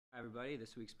Everybody,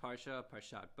 this week's Parsha,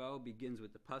 Parshat Bo, begins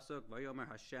with the pasuk Vayomer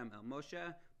Hashem el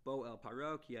Moshe, Bo el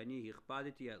Paro, ki ani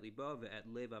hichbaditi et libo ve'et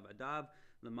lev avadav,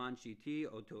 leman shiti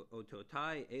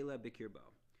ototai ele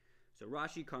bikirbo. So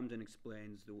Rashi comes and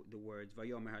explains the words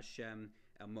Vayomer Hashem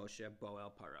el Moshe, Bo el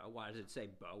Paro. Why does it say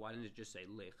Bo? Why doesn't it just say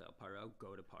Lech el Paro,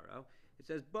 go to Paro? It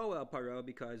says Bo el Paro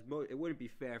because it wouldn't be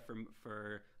fair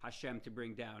for Hashem to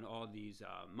bring down all these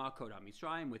Makot on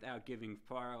Mitzrayim without giving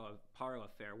Paro a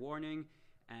fair warning.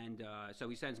 And so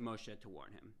he sends Moshe to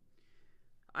warn him.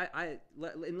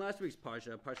 In last week's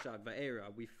Parshat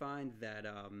Va'era, we find that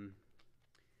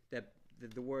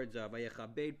the words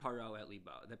Vayechabed Paro et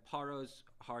libo, that Paro's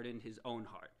hardened his own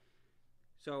heart.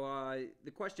 So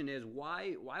the question is,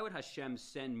 why would Hashem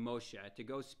send Moshe to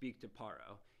go speak to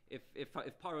Paro if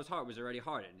Paro's heart was already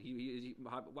hardened?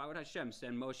 Why would Hashem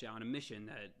send Moshe on a mission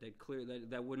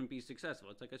that wouldn't be successful?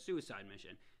 It's like a suicide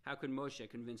mission. How could Moshe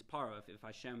convince Paro if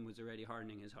Hashem was already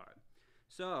hardening his heart?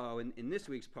 So in this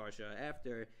week's Parsha,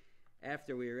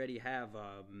 after we already have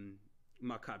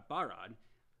Makat Barad,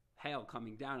 hail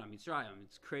coming down on Mitzrayim,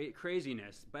 it's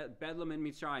craziness, Bedlam in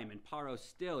Mitzrayim, and Paro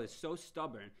still is so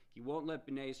stubborn, he won't let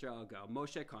Bnei Israel go.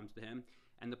 Moshe comes to him,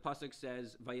 and the pasuk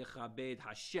says, Vayechabed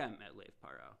Hashem et lev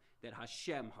Paro, that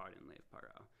Hashem hardened lev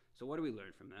Paro. So what do we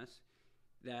learn from this?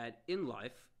 That in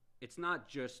life, it's not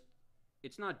just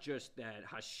that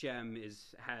Hashem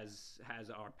has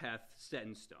our path set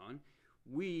in stone.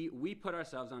 We put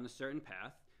ourselves on a certain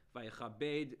path.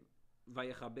 Vayechabed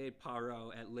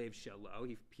Paro et lev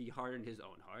shelo. He hardened his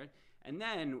own heart, and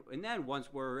then once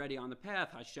we're already on the path,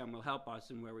 Hashem will help us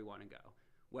in where we want to go.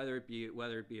 Whether it be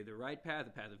the right path,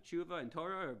 the path of tshuva and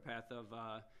Torah, or the path of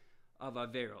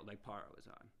avero, like Paro was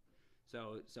on.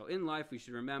 So in life, we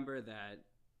should remember that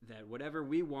whatever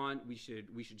we want, we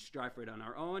should strive for it on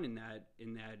our own, and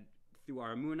that through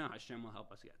our emunah, Hashem will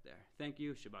help us get there. Thank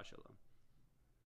you. Shabbat shalom.